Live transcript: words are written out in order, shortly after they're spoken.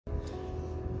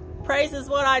Praise is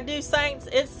what I do, saints.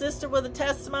 It's Sister with a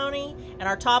Testimony, and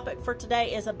our topic for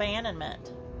today is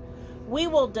abandonment. We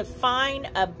will define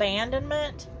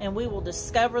abandonment, and we will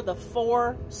discover the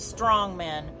 4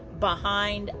 strongmen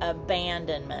behind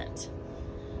abandonment.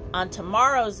 On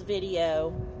tomorrow's video,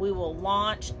 we will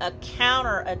launch a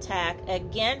counterattack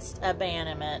against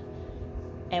abandonment,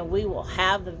 and we will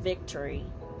have the victory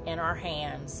in our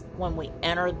hands when we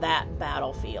enter that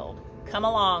battlefield. Come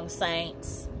along,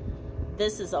 saints.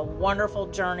 This is a wonderful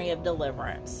journey of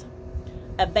deliverance.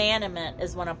 Abandonment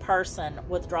is when a person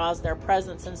withdraws their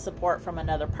presence and support from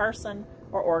another person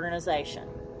or organization.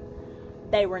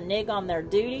 They renege on their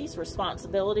duties,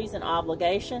 responsibilities, and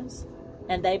obligations,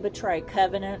 and they betray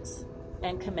covenants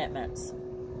and commitments.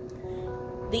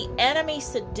 The enemy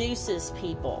seduces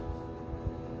people,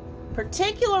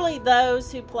 particularly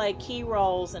those who play key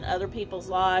roles in other people's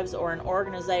lives or in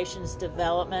organizations'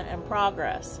 development and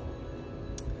progress,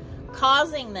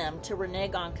 causing them to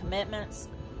renege on commitments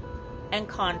and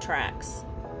contracts,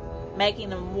 making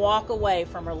them walk away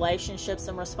from relationships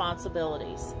and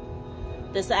responsibilities.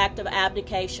 This act of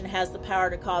abdication has the power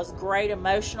to cause great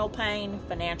emotional pain,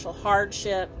 financial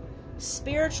hardship,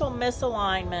 spiritual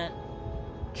misalignment,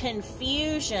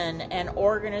 confusion, and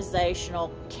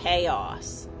organizational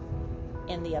chaos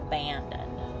in the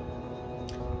abandoned.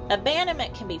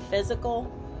 Abandonment can be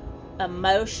physical,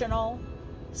 emotional,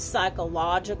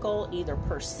 psychological, either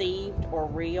perceived or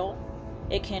real.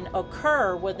 It can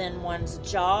occur within one's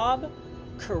job,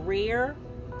 career,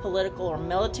 political or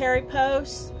military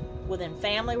posts, within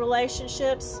family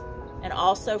relationships, and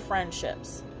also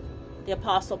friendships. The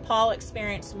Apostle Paul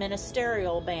experienced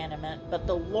ministerial abandonment, but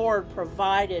the Lord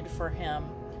provided for him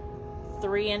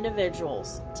 3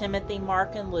 individuals, Timothy,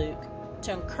 Mark, and Luke,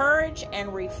 to encourage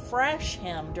and refresh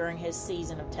him during his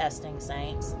season of testing,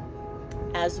 saints.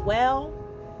 As well,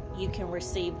 you can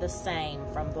receive the same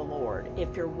from the Lord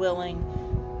if you're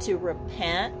willing to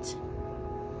repent,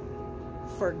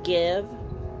 forgive,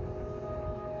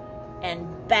 and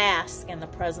bask in the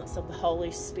presence of the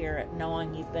Holy Spirit,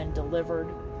 knowing you've been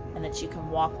delivered and that you can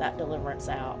walk that deliverance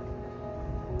out.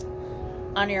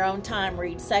 On your own time,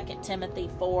 read 2 Timothy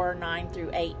 4, 9 through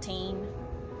 18,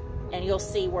 and you'll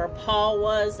see where Paul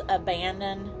was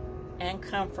abandoned and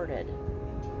comforted.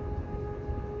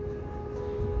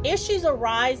 Issues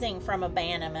arising from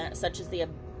abandonment, such as the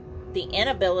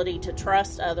inability to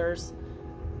trust others,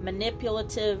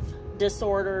 manipulative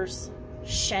disorders,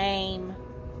 shame,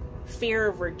 fear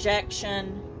of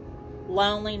rejection,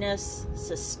 loneliness,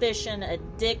 suspicion,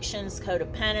 addictions,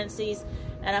 codependencies,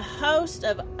 and a host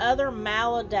of other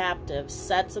maladaptive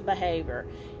sets of behavior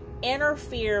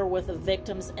interfere with a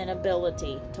victim's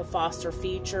inability to foster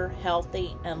future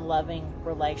healthy and loving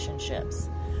relationships.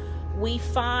 We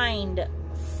find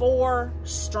 4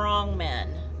 strong men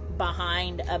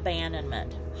behind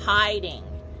abandonment, hiding,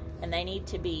 and they need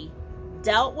to be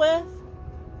dealt with,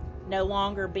 no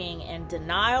longer being in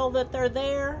denial that they're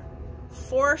there,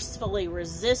 forcefully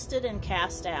resisted and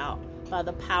cast out by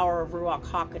the power of Ruach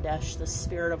HaKodesh, the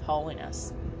Spirit of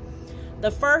holiness.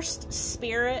 The first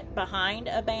spirit behind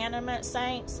abandonment,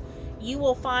 saints, you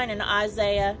will find in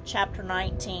Isaiah chapter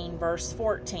 19, verse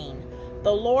 14.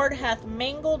 The Lord hath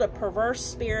mingled a perverse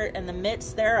spirit in the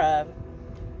midst thereof,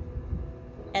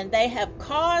 and they have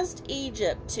caused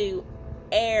Egypt to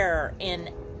err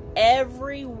in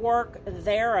every work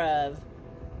thereof,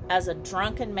 as a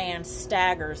drunken man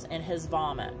staggers in his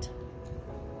vomit.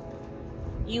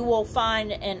 You will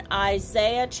find in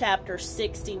Isaiah chapter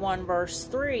 61, verse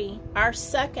 3, our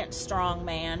second strong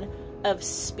man of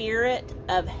spirit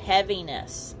of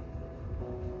heaviness.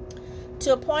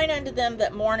 To appoint unto them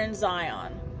that mourn in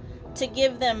Zion, to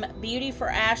give them beauty for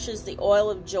ashes, the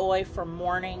oil of joy for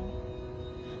mourning,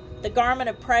 the garment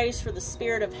of praise for the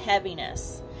spirit of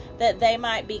heaviness, that they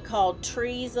might be called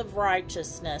trees of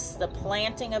righteousness, the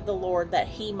planting of the Lord, that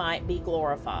he might be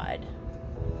glorified.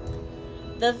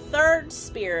 The third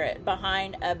spirit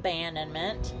behind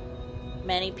abandonment,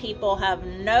 many people have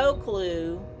no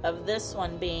clue of this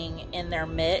one being in their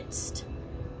midst.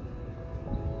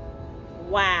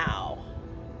 Wow.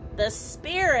 The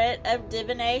spirit of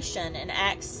divination in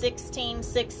Acts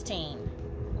 16:16.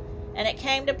 And it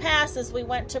came to pass, as we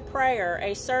went to prayer,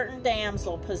 a certain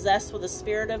damsel possessed with a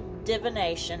spirit of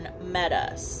divination met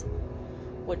us,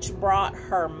 which brought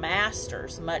her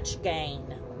masters much gain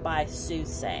by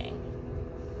soothsaying.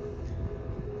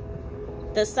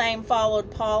 The same followed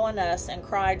Paul and us, and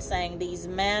cried, saying, These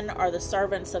men are the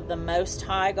servants of the Most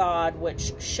High God,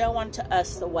 which show unto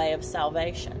us the way of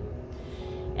salvation.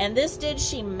 And this did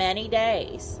she many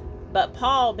days. But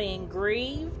Paul, being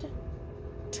grieved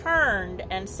turned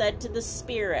and said to the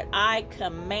spirit, I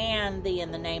command thee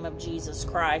in the name of Jesus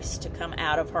Christ to come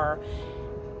out of her.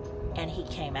 And he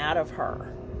came out of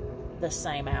her the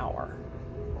same hour.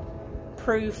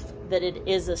 Proof that it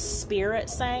is a spirit,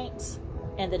 saints,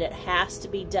 and that it has to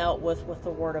be dealt with the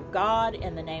Word of God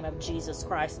in the name of Jesus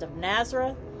Christ of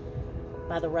Nazareth,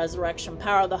 by the resurrection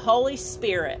power of the Holy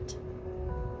Spirit,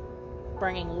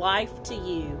 bringing life to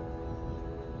you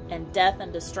and death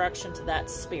and destruction to that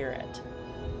spirit.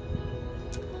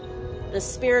 The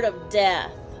spirit of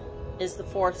death is the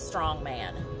fourth strong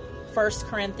man. 1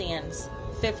 Corinthians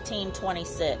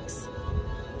 15:26.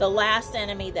 The last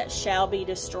enemy that shall be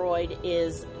destroyed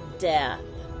is death.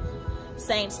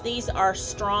 Saints, these are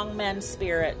strong men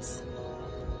spirits,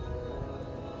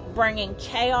 bringing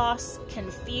chaos,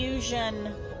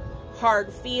 confusion,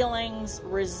 hard feelings,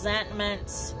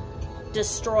 resentments,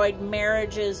 destroyed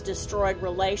marriages, destroyed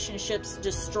relationships,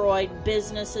 destroyed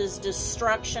businesses,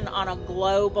 destruction on a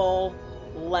global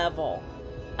level,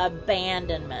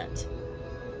 abandonment,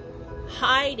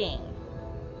 hiding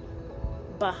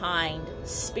behind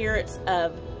spirits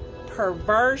of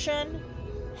perversion,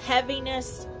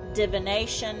 heaviness,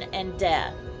 divination, and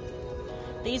death.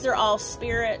 These are all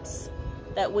spirits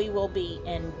that we will be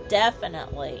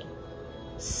indefinitely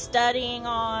studying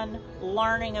on,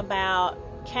 learning about,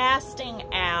 casting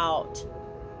out,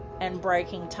 and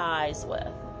breaking ties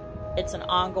with. It's an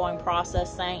ongoing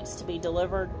process, saints, to be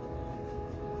delivered.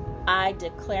 I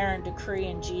declare and decree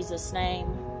in Jesus'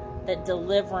 name that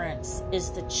deliverance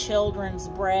is the children's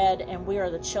bread, and we are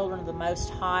the children of the Most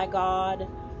High God.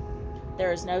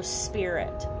 There is no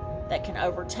spirit that can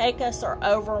overtake us or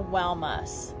overwhelm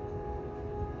us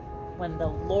when the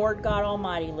Lord God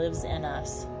Almighty lives in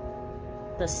us.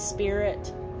 The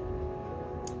spirit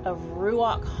of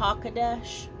Ruach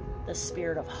HaKodesh, the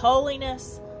spirit of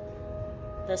holiness,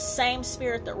 the same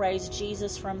spirit that raised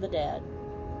Jesus from the dead.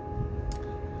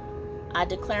 I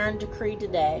declare and decree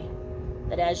today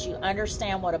that as you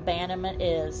understand what abandonment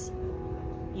is,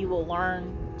 you will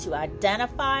learn to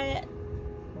identify it,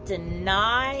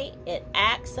 deny it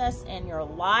access in your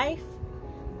life,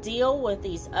 deal with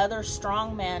these other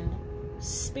strong men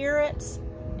spirits,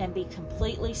 and be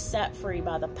completely set free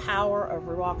by the power of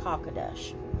Ruach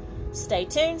HaKodesh. Stay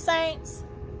tuned, saints,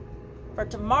 for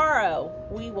tomorrow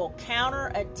we will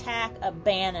counterattack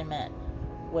abandonment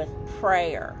with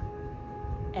prayer,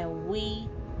 and we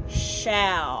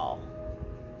shall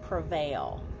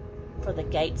prevail. For the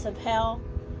gates of hell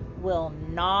will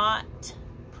not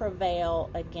prevail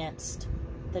against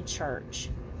the church.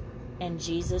 In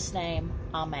Jesus' name,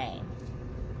 amen.